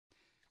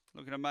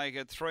Looking to make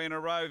it 3 in a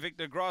row,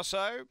 Victor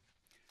Grosso.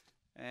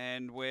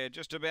 And we're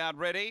just about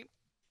ready.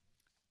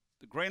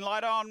 The green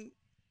light on.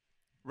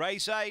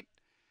 Race 8.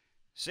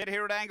 Set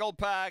here at Angle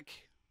Park.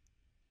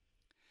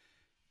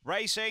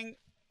 Racing.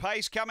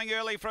 Pace coming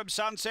early from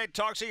Sunset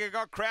Toxic. It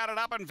got crowded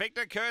up and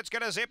Victor Kurt's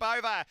going to zip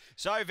over.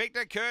 So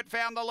Victor Kurt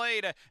found the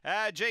lead.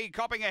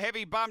 Copping a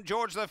heavy bump.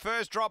 George the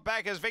First dropped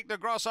back as Victor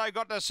Grosso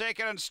got to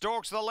second and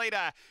stalks the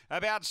leader.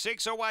 About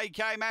 6 away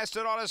came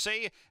Aston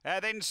Odyssey.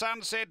 Then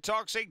Sunset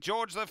Toxic,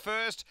 George the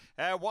First,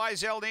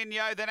 Wise El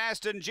Nino, then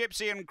Aston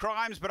Gypsy and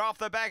Crimes. But off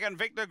the back and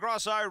Victor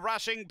Grosso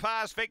rushing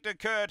past Victor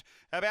Kurt.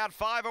 About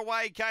 5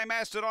 away came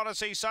Aston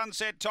Odyssey,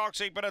 Sunset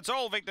Toxic, but it's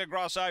all Victor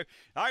Grosso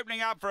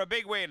opening up for a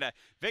big win.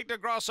 Victor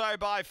Grosso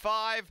by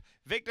 5,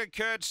 Victor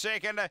Kurt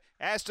second,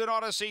 Aston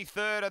Odyssey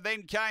third, and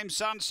then came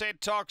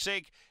Sunset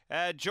Toxic,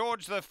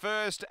 George the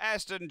First,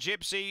 Aston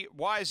Gypsy,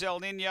 Wise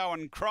El Nino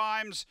and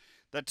Crimes.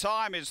 The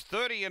time is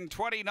 30 and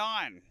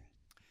 29.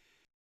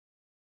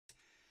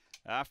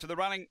 After the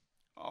running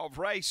of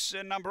race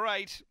number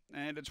 8,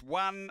 and it's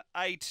 1,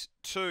 8,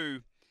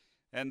 2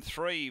 and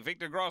 3.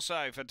 Victor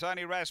Grosso for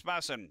Tony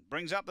Rasmussen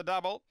brings up the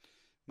double,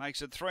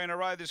 makes it 3 in a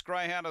row this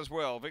greyhound as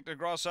well. Victor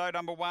Grosso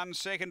number 1,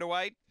 second to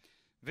 8.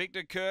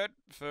 Victor Kurt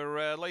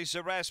for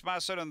Lisa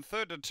Rasmussen, and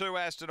third to 2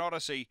 Aston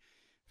Odyssey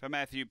for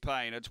Matthew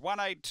Payne. It's 1,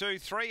 8, 2,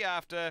 3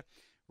 after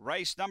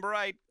race number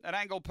 8 at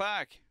Angle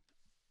Park.